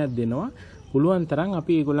සාමාන්‍ය ප්‍රමාණයක් දෙනවා. පුළුවන් තරම්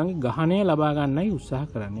අපි ඒගොල්ලන්ගේ ගහණය ලබා ගන්නයි උත්සාහ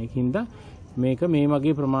කරන්නේ. ඒකින්ද මේක මේ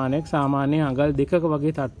වගේ ප්‍රමාණයක් සාමාන්‍යයෙන් අඟල් 2ක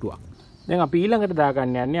වගේ තට්ටුවක්. දැන් අපි ඊළඟට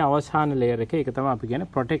දාගන්න යන්නේ අවසාන ලේයර් එක. ඒක තමයි අපි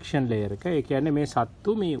කියන්නේ ප්‍රොටෙක්ෂන් ලේයර් එක. ඒ කියන්නේ මේ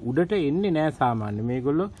සත්තු මේ උඩට එන්නේ නැහැ සාමාන්‍යයෙන්.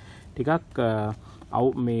 මේගොල්ලෝ ටිකක්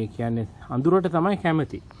මේ කියන්නේ අඳුරට තමයි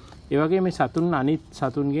කැමති. ඒ වගේ මේ සතුන් අනිත්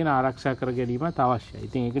සතුන්ගෙන් ආරක්ෂා කර ගැනීමත් අවශ්‍යයි.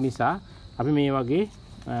 ඉතින් ඒක නිසා අපි මේ වගේ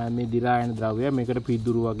මේ දිරායන ද්‍රව්‍ය මේකට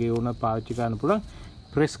පිදුරු වගේ වුණත් පාවිච්චි කරන්න පුළුවන්.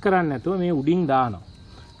 ප්‍රෙස් කරන්නේ නැතුව මේ උඩින් දානවා.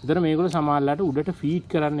 ඒතර මේගොල්ලෝ සමහරලාට උඩට ෆීඩ්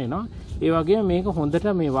කරන්න එනවා. ඒ වගේම මේක හොඳට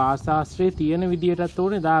මේ වාසාශ්‍රයේ තියෙන විදිහටත්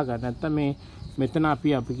ඕනේ දාගන්න. නැත්තම් මේ මෙතන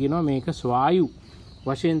අපි කියනවා මේක ස්වායු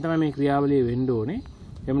වශයෙන් තමයි මේ ක්‍රියාවලිය වෙන්න ඕනේ.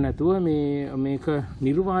 එහෙම නැතුව මේක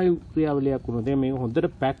නිර්වායු ක්‍රියාවලියක් වුණොත් මේක හොඳට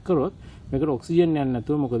පැක් කරොත් මේකට ඔක්සිජන් යන්නේ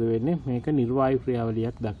නැතුව මොකද වෙන්නේ? මේක නිර්වායු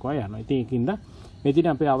ක්‍රියාවලියක් දක්වා යනවා. ඉතින් ඒකින්ද මෙතන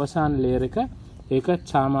අපේ අවසාන ලේයර් එක ඒක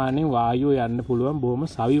සාමාන්‍යයෙන් වායුව යන්න පුළුවන් බොහොම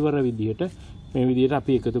සවිවර විදිහට මේ විදිහට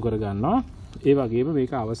අපි එකතු කර ගන්නවා. ඒ වගේම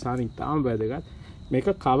මේක අවසාන ඉතාම වැදගත්. මේක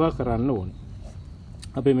කවර් කරන්න ඕනේ.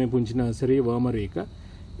 අපේ මේ පුංචි නර්සරි වර්මර් එක.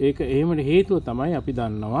 ඒක එහෙම හේතුව තමයි අපි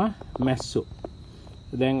දන්නවා මැස්සෝ.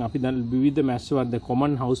 දැන් අපි විවිධ මැස්සෝ වර්ග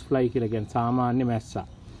කොමන් හවුස් ෆ්ලයි කියලා කියන සාමාන්‍ය මැස්සා.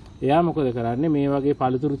 එයා මොකද කරන්නේ මේ වගේ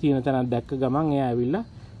පළතුරු තියෙන තැනක් දැක්ක ගමන් එයා ඇවිල්ලා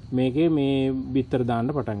මේකේ මේ බිත්තර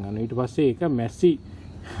දාන්න පටන් ගන්නවා. ඊට පස්සේ ඒක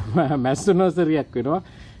මැස්සෝ නර්සරියක් වෙනවා.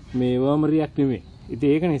 මේ වර්මරියක් නෙමෙයි. ඉතින්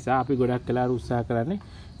ඒක නිසා අපි ගොඩක් වෙලාවට උත්සාහ කරන්නේ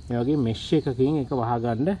මේ වගේ මෙෂ් එකකින් එක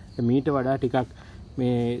වහගන්න. මීට වඩා ටිකක්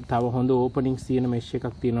මේ තව හොඳ ඕපනින්ග්ස් තියෙන මෙෂ් එකක්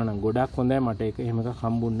තියෙනවා නම් ගොඩක් හොඳයි. මට ඒක එහෙම එකක්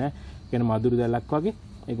හම්බුන්නේ නැහැ. කියන මදුරු දැලක් වගේ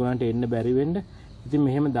ඒගොල්ලන්ට එන්න බැරි වෙන්න. ඉතින්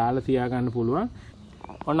මෙහෙම දාලා තියාගන්න පුළුවන්.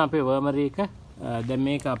 ඔන්න අපේ වර්මරි එක දැන්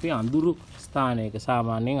මේක අපි අඳුරු ස්ථානයක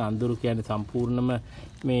සාමාන්‍යයෙන් අඳුරු කියන්නේ සම්පූර්ණම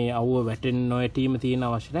මේ අවුව වැටෙන්න නොයටීම තියෙන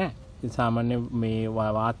අවශ්‍ය නැහැ. ඉතින් සාමාන්‍ය මේ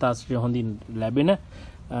වාතාශ්‍රය හොඳින් ලැබෙන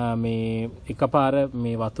මේ එකපාර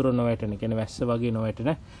මේ වතුර නොවැටෙන කියන්නේ වැස්ස වගේ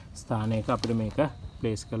නොවැටෙන ස්ථානයක අපිට මේක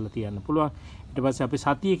ප්ලේස් කරලා තියන්න පුළුවන්. ඊට පස්සේ අපි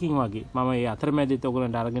සතියකින් වගේ මම මේ අතරමැදට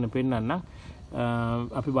ඔයගලන්ට අරගෙන පෙන්නන්නම්.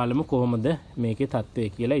 අපි බලමු කොහොමද මේකේ තත්ත්වය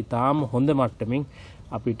කියලා. ඊටාම හොඳ මට්ටමින්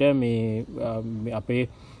අපිට මේ අපේ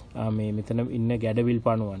මේ මෙතන ඉන්න ගැඩවිල්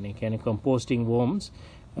පණුවන් ඒ කියන්නේ කම්පෝස්ටිං වෝම්ස්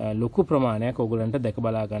ලොකු ප්‍රමාණයක් ඔයගලන්ට දැක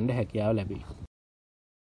බලා ගන්න හැකියාව ලැබෙයි.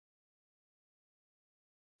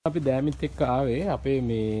 අපි දෑමිත් එක්ක ආවේ අපේ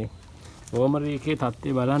මේ වර්මරි එකේ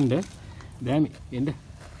තත්ත්වය බලන්න. දෑමි එන්න.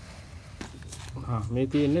 මේ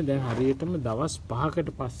තියෙන්නේ දැන් හරියටම දවස් 5කට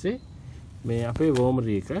පස්සේ මේ අපේ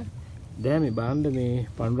වර්මරි එක දැන් මේ බාන්න මේ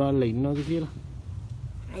පඳුරාල්ල ඉන්නවද කියලා?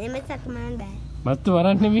 අනේ මම සක්මන් බෑ. මත්තු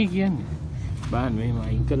වරක් නෙමෙයි කියන්නේ. බාන්න මේ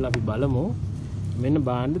අයින් කරලා අපි බලමු. මෙන්න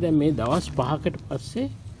බාන්න දැන් මේ දවස් 5කට පස්සේ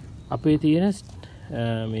අපේ තියෙන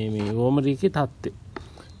මේ වෝමරීකේ තත්ත්වය.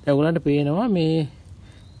 දැන් ඔයගලන්ට පේනවා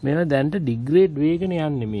මේව දැන්ට ඩිග්‍රේඩ් වේගන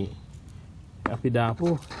යන්නේ මේ අපි දාපු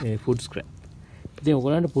ෆුඩ් ස්ක්‍රැප්. ඉතින්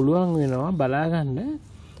ඔයගලන්ට පුළුවන් වෙනවා බලා ගන්න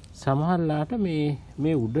සමහරලාට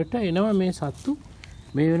මේ උඩට එනවා මේ සත්තු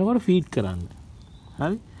මේ වෙනකොට ෆීඩ් කරන්න.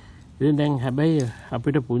 හරි? ඉතින් දැන් හැබැයි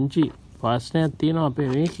අපිට පුංචි ප්‍රශ්නයක් තියෙනවා අපේ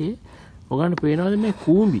මේකේ. ඔයගලන්ට පේනවද මේ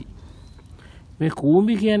කූඹි? මේ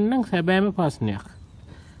කූඹි කියන්නේ සැබෑම ප්‍රශ්නයක්.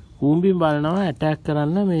 කූඹි බලනවා ඇටැක්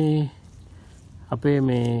කරන්න මේ අපේ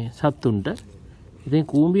මේ සත්තුන්ට. ඉතින්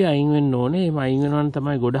කූඹි අයින් වෙන්න ඕනේ. එහෙම අයින් වෙනවා නම්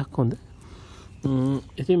තමයි ගොඩක් හොඳ.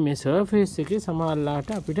 ඉතින් මේ සර්ෆේස් එකේ සමහරලාට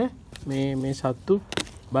අපිට මේ සත්තු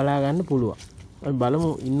බලා ගන්න පුළුවන්. අපි බලමු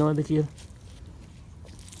ඉන්නවද කියලා.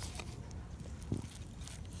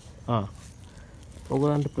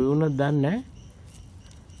 ඔයගලන්ට පේුණාද දන්නේ නැහැ.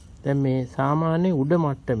 දැන් මේ සාමාන්‍ය උඩ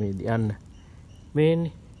මට්ටමේදී යන්න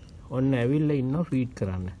මේන්නේ ඔන්න ඇවිල්ලා ඉන්නවා ෆීඩ්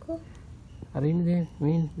කරන්න. හරිනේ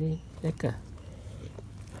මේ දැක්ක.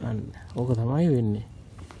 අන්න ඕක තමයි වෙන්නේ.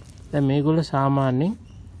 දැන් මේගොල්ලෝ සාමාන්‍යයෙන්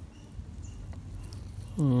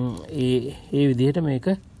ඒ විදිහට මේක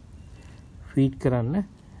ෆීඩ් කරන්න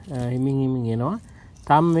හිමින් එනවා.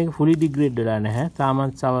 තාම මේක ෆුලි ඩිග්‍රේඩ් වෙලා නැහැ.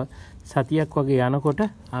 තාමත් සතියක් වගේ යනකොට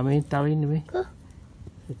මේ තව ඉන්නේ මේ.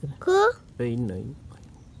 ඉන්න.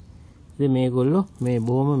 ඉතින් මේගොල්ලෝ මේ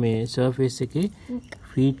බොහොම මේ සර්ෆේස් එකේ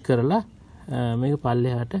ෆීඩ් කරලා මේක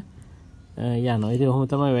පල්ලෙහාට යනවා. ඉතින් ඔහොම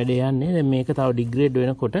තමයි වැඩේ යන්නේ. දැන් මේක තව ඩිග්‍රේඩ්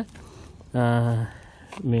වෙනකොට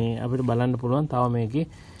මේ අපිට බලන්න පුළුවන් තව මේකේ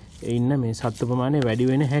ඉන්න මේ සත්තු ප්‍රමාණය වැඩි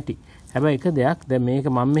වෙන හැටි. හැබැයි එක දෙයක් දැන් මේක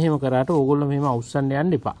මම මෙහෙම කරාට ඕගොල්ලෝ මෙහෙම අවුස්සන්න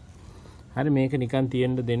යන්න එපා. හරි මේක නිකන්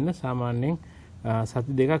තියෙන්න දෙන්න. සාමාන්‍යයෙන්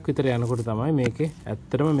සති දෙකක් විතර යනකොට තමයි මේකේ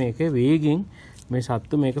ඇත්තටම මේකේ වේගෙන් මේ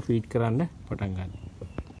සත්තු මේක ෆීඩ් කරන්න පටන් ගන්න.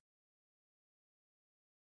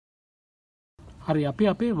 හරි අපි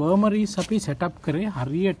අපේ වර්මරීස් අපි සෙටප් කරේ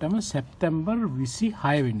හරියටම සැප්තැම්බර්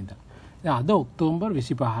 26 වෙනිදා. දැන් අද ඔක්තෝබර්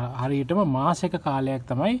 25 හරියටම මාසයක කාලයක්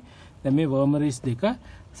තමයි දැන් මේ වර්මරීස් දෙක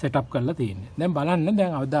සෙටප් කරලා තියෙන්නේ. දැන් බලන්න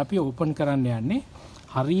දැන් අද අපි ඕපන් කරන්න යන්නේ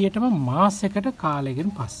හරියටම මාසයකට කාලයකින්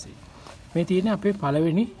පස්සේ. මේ තියෙන්නේ අපේ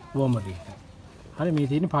පළවෙනි වර්මරීක. හරි මේ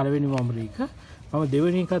තියෙන්නේ පළවෙනි වර්මරීක. මම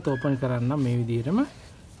දෙවෙනි එකත් ඕපන් කරන්නම් මේ විදිහටම.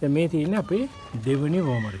 දැන් මේ තියෙන්නේ අපේ දෙවෙනි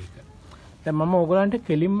වර්මරීක. දැන් මම ඔයගලන්ට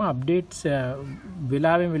කෙලින්ම අප්ඩේට්ස්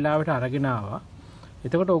වෙලාවෙන් වෙලාවට අරගෙන ආවා.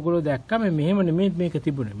 එතකොට ඔයගොල්ලෝ දැක්කා මෙහෙම නෙමෙයි මේක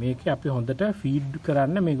තිබුණේ. මේක අපි හොඳට ෆීඩ්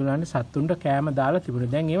කරන්න මේගොල්ලන්ට සත්තුන්ට කෑම දාලා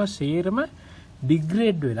තිබුණේ. දැන් ඒවා සේරම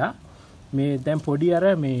ඩිග්‍රේඩ් වෙලා මේ දැන් පොඩි අර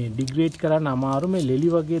මේ ඩිග්‍රේඩ් කරන්න අමාරු මේ ලෙලි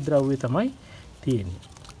වගේ ද්‍රව්‍ය තමයි තියෙන්නේ.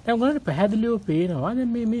 දැන් ඔයගොල්ලන්ට පැහැදිලිව පේනවා දැන්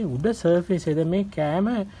මේ උඩ සර්ෆේස් එක දැන් මේ කෑම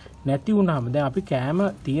නැති වුණාම දැන් අපි කෑම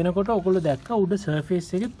තියෙනකොට ඔයගොල්ලෝ දැක්කා උඩ සර්ෆේස්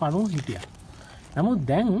එකේ පණුව හිටියා. නමුත්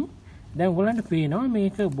දැන් ඔයගොල්ලන්ට පේනවා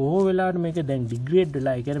මේක බොහෝ වෙලාවට මේක දැන් ඩිග්‍රේඩ්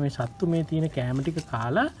වෙලා ඒ කියන්නේ මේ සත්තු මේ තියෙන කෑම ටික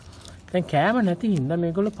කාලා දැන් කෑම නැති හින්දා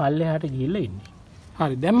මේගොල්ලෝ පල්ලෙහාට ගිහිල්ලා ඉන්නේ.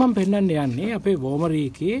 හරි දැන් මම පෙන්නන්න යන්නේ අපේ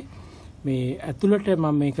වෝමරීකේ මේ ඇතුළට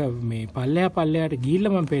මම මේක මේ පල්ලෙහාට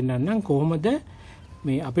ගිහිල්ලා මම පෙන්නන්නම් කොහොමද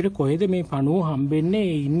මේ අපිට කොහෙද මේ පණුව හම්බෙන්නේ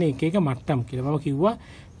ඉන්න එක මට්ටම් කියලා. මම කිව්වා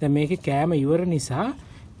දැන් මේකේ කෑම ඉවර නිසා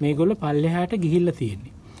මේගොල්ලෝ පල්ලෙහාට ගිහිල්ලා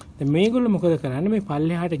තියෙන්නේ. දැන් මේගොල්ලෝ මොකද කරන්නේ මේ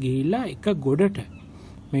පල්ලෙහාට ගිහිල්ලා එක ගොඩට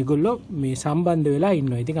මේගොල්ලෝ මේ සම්බන්ධ වෙලා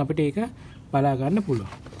ඉන්නවා. ඉතින් අපිට ඒක බලා ගන්න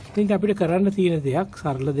පුළුවන්. ඉතින් අපිට කරන්න තියෙන දෙයක්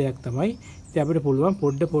සරල දෙයක් තමයි. ඉතින් අපිට පුළුවන්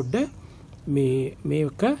පොඩ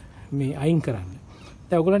මේක මේ අයින් කරන්න.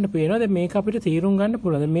 දැන් ඔයගොල්ලන්ට පේනවා දැන් මේක අපිට තීරුම් ගන්න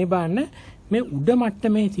පුළුවන්. මේ බලන්න මේ උඩ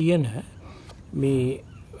මට්ටමේ තියෙන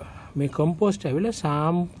මේ කොම්පෝස්ට් ඇවිල්ලා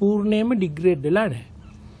සම්පූර්ණයෙන්ම ඩිග්‍රේඩ් වෙලා නැහැ.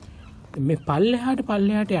 මේ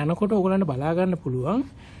පල්ලෙහාට යනකොට ඔයගොල්ලන්ට බලා ගන්න පුළුවන්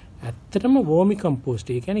ඇත්තටම වෝමි කොම්පෝස්ට්.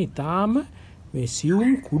 ඒ කියන්නේ ඊටාම මේ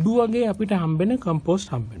සියුම් කුඩු වගේ අපිට හම්බෙන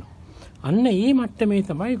කොම්පෝස්ට් හම්බෙනවා. අන්න ඒ මට්ටමේ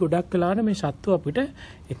තමයි ගොඩක් වෙලාවට මේ සත්තු අපිට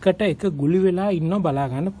එකට එක ගුලි වෙලා ඉන්නව බලා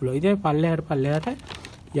ගන්න පුළුවන්. ඉතින් පල්ලෙහාට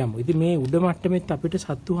යමු. ඉතින් මේ උඩ මට්ටමෙත් අපිට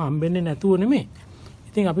සත්තු හම්බෙන්නේ නැතුව නෙමෙයි.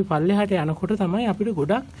 ඉතින් අපි පල්ලෙහාට යනකොට තමයි අපිට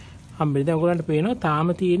ගොඩක් හම්බෙන්නේ. දැන් ඔයගොල්ලන්ට පේනවා තාම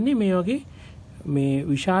තියෙන්නේ මේ වගේ මේ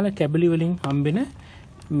විශාල කැබලි වලින් හම්බෙන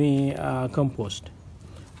මේ කොම්පෝස්ට්.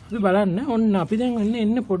 අපි බලන්න ඔන්න අපි දැන්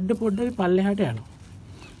එන්න පොඩ පල්ලෙහාට යනවා.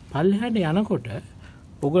 පල්ලෙහාට යනකොට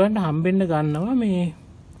ඔයගොල්ලන්ට හම්බෙන්න ගන්නවා මේ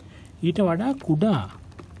ඊට වඩා කුඩා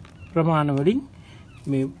ප්‍රමාණ වලින්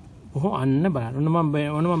මේ බොහෝ අන්න බලන්න.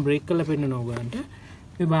 මම බ්‍රේක් කරලා පෙන්නනවා ඔයගොල්ලන්ට.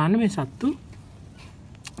 මේ බලන්න මේ සත්තු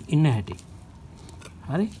ඉන්න හැටි.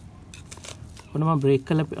 හරි? ඔන්න මම බ්‍රේක්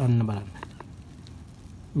කරලා අන්න බලන්න.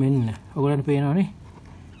 මෙන්න ඔයගොල්ලන්ට පේනවනේ.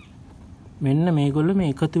 මෙන්න මේගොල්ලෝ මේ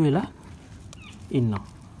එකතු වෙලා ඉන්නවා.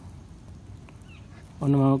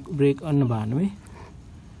 ඔන්න මම බ්‍රේක් ඔන්න බලන්න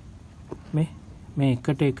මේ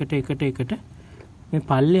එකට මේ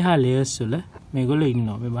පල්ලෙහා ලේයර්ස් වල මේගොල්ලෝ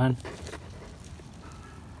ඉන්නවා මේ බලන්න.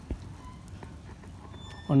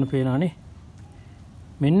 ඔන්න පේනවනේ.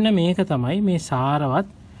 මෙන්න මේක තමයි මේ සාරවත්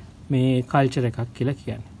මේ කල්චර් එකක් කියලා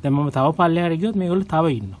කියන්නේ. දැන් මම තව පල්ලෙහාට ගියොත් මේගොල්ලෝ තව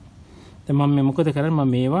ඉන්නවා. දැන් මම මේ මොකද කරන්නේ මම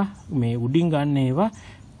මේවා මේ උඩින් ගන්න ඒවා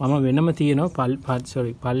මම වෙනම තියෙනවා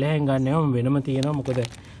පල්ලෙහෙන් ගන්න ඒවා මම වෙනම තියෙනවා මොකද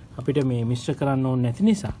අපිට මේ මිශ්‍ර කරන්න ඕනේ නැති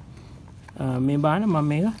නිසා. මේ බාන මම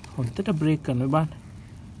මේක හොඳට බ්‍රේක් කරනවා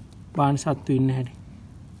බාන සත්තු ඉන්න හැටි.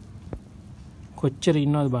 කොච්චර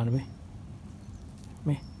ඉන්නවද බාන මේ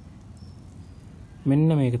මෙන්න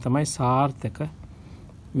මේක තමයි සාර්ථක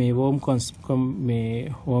මේ වෝම් මේ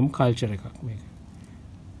හෝම් කල්චර් එකක් මේක.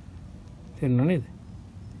 තේරුණා නේද?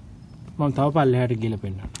 මම තව පල්ලෙහාට ගිහලා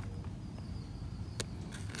පෙන්නන්න.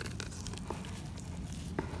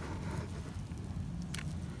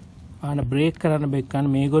 ආන බ්‍රේක් කරන්න බෙක්කන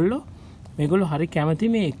මේගොල්ලෝ හරි කැමති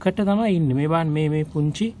මේ එකට තමයි ඉන්නේ. මේ බාන මේ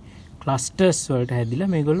පුංචි ක්ලස්ටර්ස් වලට හැදිලා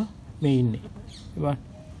මේගොල්ලෝ මේ ඉන්නේ.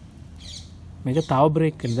 මේක තව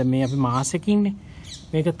බ්‍රේක් කරන. දැන් මේ අපි මාසෙකින්නේ.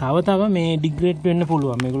 මේක තව මේ ඩිග්‍රේඩ් වෙන්න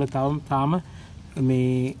පුළුවන්. මේගොල්ලෝ තාම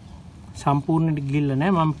මේ සම්පූර්ණට ගිහිල්ලා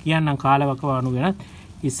නැහැ. මම කියන්නම් කාලවකවානු ගැන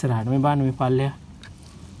ඉස්සරහට. මේ බලන්න මේ පල්ලෙහා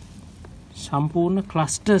සම්පූර්ණ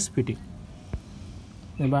ක්ලස්ටර්ස් පිටි.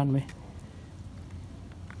 මේ බලන්න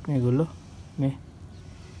මේගොල්ලෝ මේ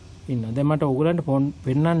ඉන්න. දැන් මට ඕගොල්ලන්ට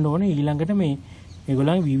පෙන්නන්න ඕනේ ඊළඟට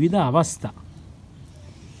මේගොල්ලන්ගේ විවිධ අවස්ථා.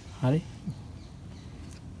 හරි.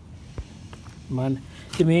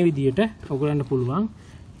 මේ විදියට ඔයගොල්ලන්ට පුළුවන්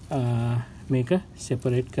මේක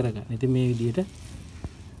සෙපරේට් කරගන්න. ඉතින් මේ විදියට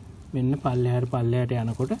මෙන්න පල්ලෙහාට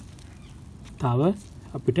යනකොට තව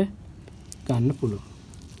අපිට ගන්න පුළුවන්.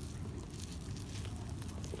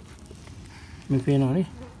 මේ පේනවනේ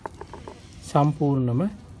සම්පූර්ණම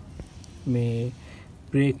මේ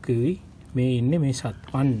බ්‍රේක් මේ ඉන්නේ මේ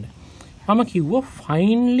සත්වන්න. මම කිව්වා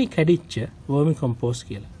ෆයින්ලි කැඩිච්ච වර්මි කම්පෝස්ට්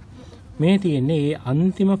කියලා. මේ තියෙන්නේ ඒ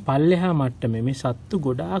අන්තිම පල්ලෙහා මට්ටමේ මේ සත්තු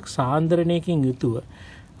ගොඩාක් සාන්ද්‍රණයකින් යුතුව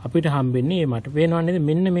අපිට හම්බෙන්නේ මේ මට පේනවනේ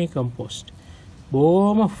මෙන්න මේ කම්පෝස්ට්.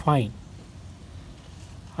 බොහොම ෆයින්.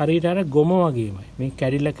 හරියට අර ගොම වගේමයි. මේ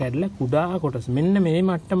කැඩිලා කුඩා කොටස්. මෙන්න මේ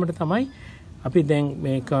මට්ටමට තමයි අපි දැන්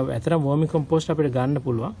මේක ඇතර වර්මි කම්පෝස්ට් අපිට ගන්න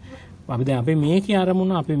පුළුවන්. අපි දැන් අපි මේකේ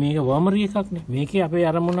අරමුණ අපි මේක වර්මරි එකක්නේ. මේකේ අපේ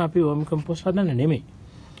අරමුණ අපි වර්මි කම්පෝස්ට් හදන්න නෙමෙයි.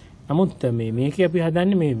 නමුත් මේකේ අපි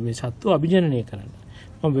හදන්නේ මේ සත්තු අභිජනනය කරන්න.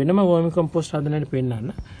 මම වෙනම වර්මි කම්පෝස්ට් හදන්නට පෙන්නන්න.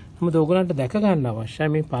 නමුත් ඕගොල්ලන්ට දැක ගන්න අවශ්‍යයි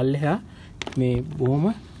මේ පල්ලෙහා මේ බොහොම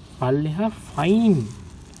පල්ලෙහා ෆයින්.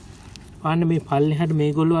 පාන්න මේ පල්ලෙහාට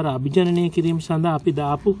මේගොල්ලෝ අර අභිජනනය කිරීම සඳහා අපි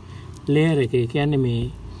දාපු ලේයර් එක. ඒ කියන්නේ මේ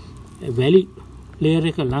වැලි ලේයර්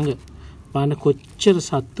එක ළඟ පාන්න කොච්චර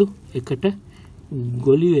සත්තු එකට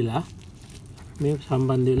ගොලි වෙලා මේ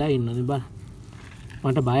සම්බන්ධ වෙලා ඉන්නවද බලන්න.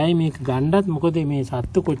 මට බයයි මේක ගන්නත් මොකද මේ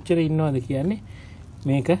සත්තු කොච්චර ඉන්නවද කියන්නේ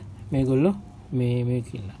මේගොල්ලෝ මේ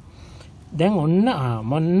කියලා. දැන් ඔන්න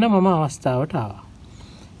මම අවස්ථාවට ආවා.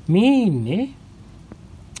 මේ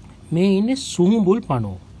ඉන්නේ සුඹුල්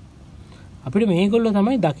පණුව. අපිට මේගොල්ලෝ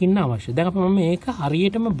තමයි දකින්න අවශ්‍ය. දැන් අපි මම මේක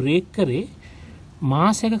හරියටම බ්‍රේක් කරේ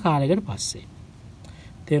මාසයක කාලයකට පස්සේ.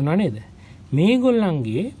 තේරුණා නේද?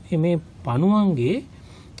 මේගොල්ලන්ගේ මේ පණුවන්ගේ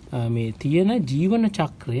මේ තියෙන ජීවන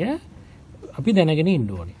චක්‍රය අපි දැනගෙන ඉන්න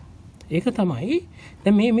ඕනේ. ඒක තමයි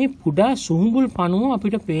දැන් මේ පුඩා සුඹුල් පණුව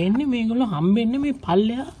අපිට පේන්නේ මේගොල්ලෝ හම්බෙන්නේ මේ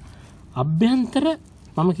පල්ලෙහා අභ්‍යන්තර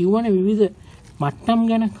මම කියවනේ විවිධ මට්ටම්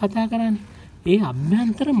ගැන කතා කරන්නේ. ඒ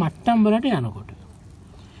අභ්‍යන්තර මට්ටම් වලට යනකොට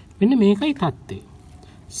මෙන්න මේකයි தත්ත්වය.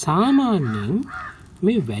 සාමාන්‍යයෙන්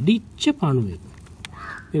මේ වැඩිච්ච පණුවෙක්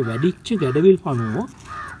මේ වැඩිච්ච ගැඩවිල් පණුව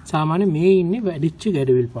සාමාන්‍ය මේ ඉන්නේ වැඩිච්ච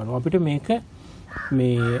ගැඩවිල් පණුව.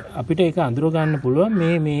 අපිට ඒක අඳුර ගන්න පුළුවන්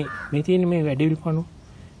මේ තියෙන මේ වැඩිවිල් පණුව.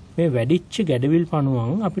 මේ වැඩිච්ච ගැඩවිල්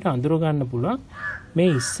පණුවන් අපිට අඳුර ගන්න පුළුවන් මේ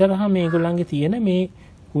ඉස්සරහා මේගොල්ලන්ගේ තියෙන මේ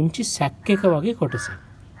කුංචි සැක් එක වගේ කොටස.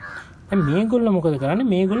 දැන් මේගොල්ලෝ මොකද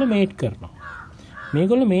කරන්නේ? මේගොල්ලෝ මේට් කරනවා.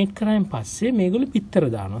 මේගොල්ලෝ මේට් කරායින් පස්සේ මේගොල්ලෝ පිටතර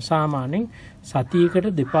දානවා. සාමාන්‍යයෙන් සතියකට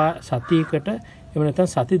එහෙම නැත්නම්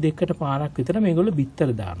සති දෙකකට පාරක් විතර මේගොල්ලෝ පිටතර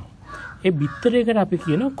දානවා. ඒ පිටතරයකට අපි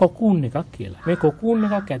කියනවා කොකූන් එකක් කියලා. මේ කොකූන්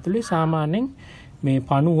එකක් ඇතුලේ සාමාන්‍යයෙන් මේ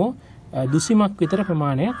පණුව 200ක් විතර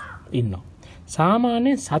ප්‍රමාණයක් ඉන්නවා.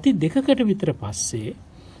 සාමාන්‍යයෙන් සති දෙකකට විතර පස්සේ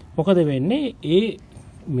මොකද වෙන්නේ?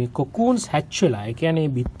 මේ කොකූන්ස් හැච් වෙලා, ඒ කියන්නේ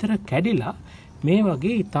පිටතර කැඩිලා මේ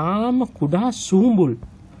වගේ ඊටාම කුඩා සූඹුල්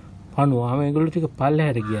පණුව මේගොල්ලෝ ටික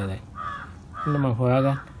පල්ලෙහාට ගියා දැන්. එන්න මම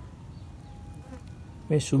හොයාගන්න.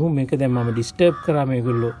 මේ සූම් මේක දැන් මම ඩිස්ටර්බ් කරා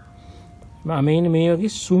මේගොල්ලෝ. මම මේ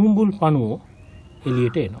වගේ සූඹුල් පණුව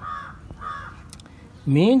එළියට එනවා.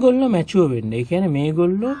 මේගොල්ලෝ මැචුවර් වෙන්න. ඒ කියන්නේ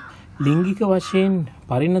මේගොල්ලෝ ලිංගික වශයෙන්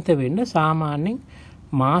පරිණත වෙන්න සාමාන්‍යයෙන්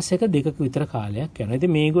මාසෙක දෙකක විතර කාලයක් යනවා.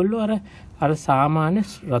 ඉතින් මේගොල්ලෝ අර සාමාන්‍ය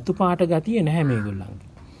රතු පාට ගතිය නැහැ මේගොල්ලන්ගේ.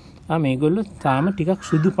 මේගොල්ලෝ තාම ටිකක්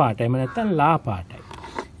සුදු පාටයි. එහෙම නැත්නම් ලා පාටයි.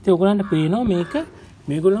 ඉතින් ඔයගලන්ට පේනවා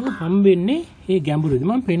මේගොල්ලන්ව හම්බෙන්නේ මේ ගැඹුරේදී.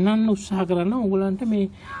 මම පෙන්වන්න උත්සාහ කරනවා ඔයගලන්ට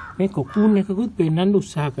මේ කොකුන් එකකුත් පෙන්වන්න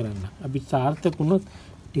උත්සාහ කරන්න. අපි සාර්ථක වුණොත්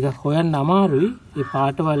ටිකක් හොයන්න අමාරුයි. මේ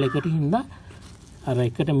පාටවල් එකට හින්දා අර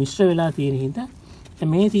එකට මිශ්‍ර වෙලා තියෙන හින්දා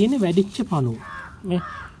මේ තියෙන වැඩිච්ච පණුව.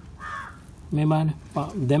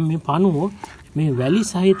 දැන් මේ පණුව මේ වැලි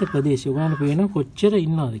සහිත ප්‍රදේශය ඔයගලන්ට පේනවා කොච්චර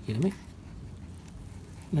ඉන්නවද කියලා මේ.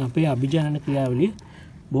 අපේ අභිජනන ක්‍රියාවලිය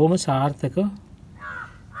බොහොම සාර්ථක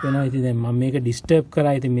වෙනවා. ඉතින් දැන් මම මේක ඩිස්ටර්බ්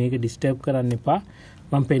කරා. ඉතින් මේක ඩිස්ටර්බ් කරන්න එපා.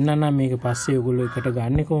 මම පෙන්නන්නම් මේක පස්සේ ඔයගොල්ලෝ එකට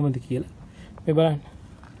ගන්නෙ කොහොමද කියලා. මේ බලන්න.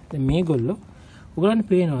 දැන් මේගොල්ලෝ ඔයගලන්ට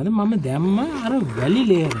පේනවද මම දැම්ම අර වැලි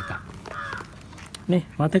ලේයර් එක. නේ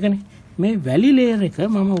මතකනේ. මේ වැලි ලේයර් එක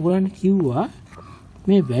මම ඔයගලන්ට කිව්වා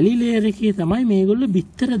මේ වැලි ලේයර් එකේ තමයි මේගොල්ලෝ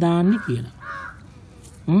බිත්තර දාන්නේ කියලා.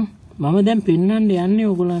 මම දැන් පෙන්නන්න යන්නේ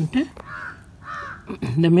ඔයගලන්ට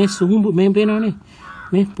දැන් මේ සුහුඹු මේ පේනවනේ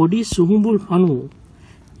මේ පොඩි සුහුඹුල් පණුව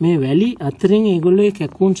මේ වැලි අතරින් ඒගොල්ලෝ ඒ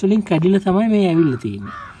කැකුන්ස් වලින් කැඩිලා තමයි මේ ඇවිල්ලා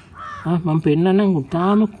තියෙන්නේ. මම පෙන්නන්නම්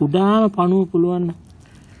උතාම කුඩාම පණුව පුළුවන් නම්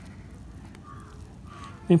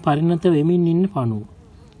මේ පරිණත වෙමින් ඉන්න පණුව.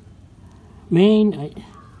 මේ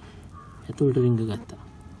ඇතුළට රිංග ගත්තා.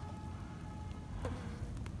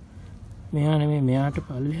 මෙයා නෙමෙයි මෙයාට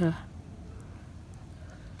පල්ලෙහා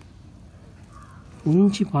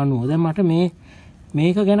උන්චි පණුව. දැන් මට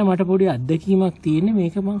මේක ගැන මට පොඩි අත්දැකීමක් තියෙන්නේ.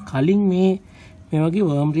 මේක මම කලින් මේ වගේ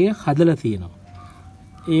වර්ම් රියක් හදලා තියෙනවා.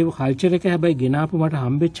 ඒ කල්චර් එක හැබැයි ගෙනාපු මට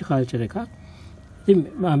හම්බෙච්ච කල්චර් එකක්. ඉතින්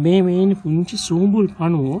මේ පුංචි සූඹුල්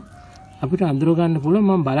පණුව අපිට අඳුර ගන්න පුළුවන්.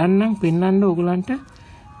 මම බලන්නම් පෙන්වන්න ඕගලන්ට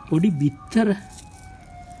පොඩි බිත්තර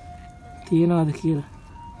තියනවාද කියලා.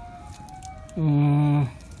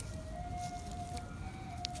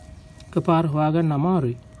 කපාර හොයාගන්න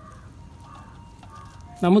අමාරුයි.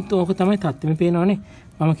 නමුත් ඕක තමයි තත්ත්වෙ. මේ පේනවනේ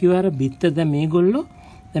මම කිව්වා අර බිත්තර දැන් මේගොල්ලෝ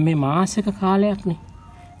දැන් මේ මාසක කාලයක්නේ.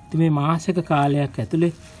 ඉතින් මේ මාසක කාලයක්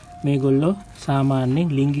ඇතුලේ මේගොල්ලෝ සාමාන්‍යයෙන්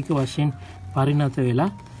ලිංගික වශයෙන් පරිණත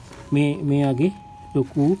වෙලා මේ වගේ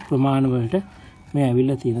ලොකු ප්‍රමාණ වලට මේ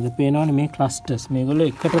ඇවිල්ලා තියෙනවා. පේනවනේ මේ ක්ලස්ටර්ස් මේගොල්ලෝ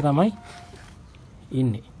එකට තමයි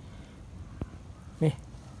ඉන්නේ.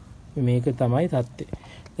 මේක තමයි තත්ත්වය.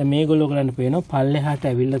 දැන් මේගොල්ලෝ කරන්න පේනවා පල්ලෙහාට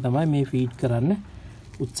ඇවිල්ලා තමයි මේ ෆීඩ් කරන්න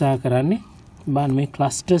උත්සාහ කරන්නේ. බලන්න මේ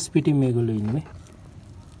ක්ලස්ටර්ස් පිටින් මේගොල්ලෝ ඉන්නේ.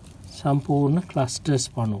 සම්පූර්ණ ක්ලස්ටර්ස්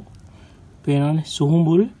පණුව. පේනවනේ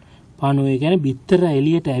සුහුඹුල් පණුව. ඒ කියන්නේ බිත්තර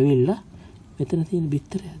එළියට ඇවිල්ලා මෙතන තියෙන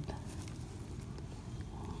බිත්තරයක්ද?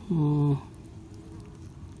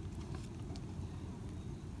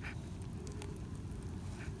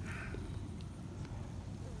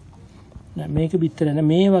 මේක බිත්තර නෑ.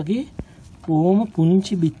 මේ වගේ බොහොම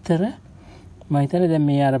පුංචි බිත්තර මම හිතන්නේ දැන්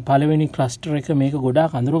මේ අර පළවෙනි ක්ලස්ටර් එක මේක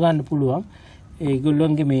ගොඩාක් අඳුර ගන්න පුළුවන්.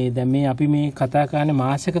 ඒගොල්ලන්ගේ මේ දැන් මේ අපි මේ කතා කරන්නේ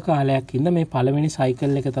මාසික කාලයක් ඉඳන් මේ පළවෙනි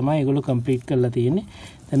සයිකල් එක තමයි ඒගොල්ලෝ කම්ප්ලීට් කරලා තියෙන්නේ.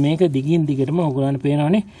 දැන් මේක දිගින් දිගටම ඔයගොල්ලන්ට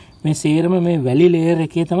පේනවනේ මේ සේරම මේ වැලි ලේයර්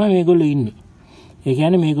එකේ තමයි මේගොල්ලෝ ඉන්නේ. ඒ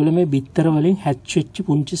කියන්නේ මේගොල්ලෝ මේ බිත්තර වලින් හැච් වෙච්ච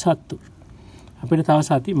පුංචි සත්තු. අපිට තව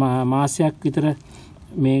සති මාසයක් විතර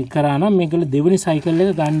මේ කරා නම් මේගොල්ලෝ දෙවෙනි සයිකල්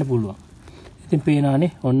එක ගන්න පුළුවන්. ඉතින්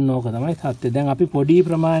පේනවනේ ඔන්න ඕක තමයි තත්ත්වය. දැන් අපි පොඩි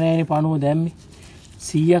ප්‍රමාණයනේ පණුව දැම්මේ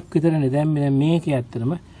 100ක් විතරනේ දැම්මේ. දැන් මේකේ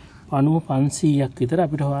ඇත්තටම පණුව 500ක් විතර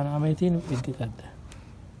අපිට හොයානාමේ තියෙන එක් එකක්ද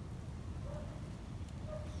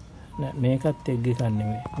නෑ. මේකත් එක් එකක්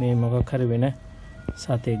නෙමෙයි. මේ මොකක් හරි වෙන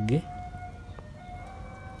සතෙක්ගේ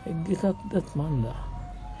එක් එකක්දත් මන්දා.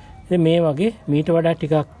 ඉතින් මේ වගේ මීට වඩා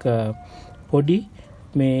ටිකක් පොඩි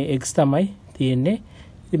මේ එග්ස් තමයි තියෙන්නේ.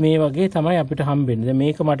 ඉතින් මේ වගේ තමයි අපිට හම්බෙන්නේ. දැන්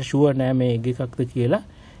මේක මට ෂුවර් නෑ මේ එක් එකක්ද කියලා.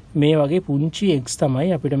 මේ වගේ පුංචි එග්ස් තමයි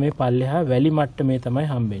අපිට මේ පල්ලෙහා වැලි මට්ටමේ තමයි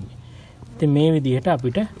හම්බෙන්නේ. ඉතින් මේ විදිහට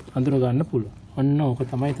අපිට අඳුර ගන්න පුළුවන්. ඔන්න ඕක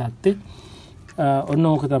තමයි තත්ත්වය. ඔන්න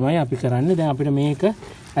ඕක තමයි අපි කරන්නේ. දැන් අපිට මේක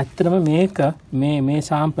ඇත්තටම මේ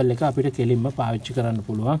සාම්පල් එක අපිට කෙලින්ම පාවිච්චි කරන්න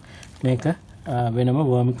පුළුවන්. මේක වෙනම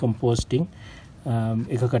වර්මි කම්පෝස්ටිං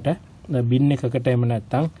එකකට බින් එකකට එහෙම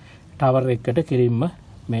නැත්නම් ටවර් එකකට කෙලින්ම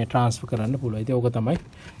මේ ට්‍රාන්ස්ෆර් කරන්න පුළුවන්. ඉතින් ඕක තමයි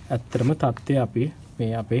ඇත්තටම තත්ත්වය අපි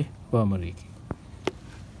මේ අපේ වර්මරි එකේ.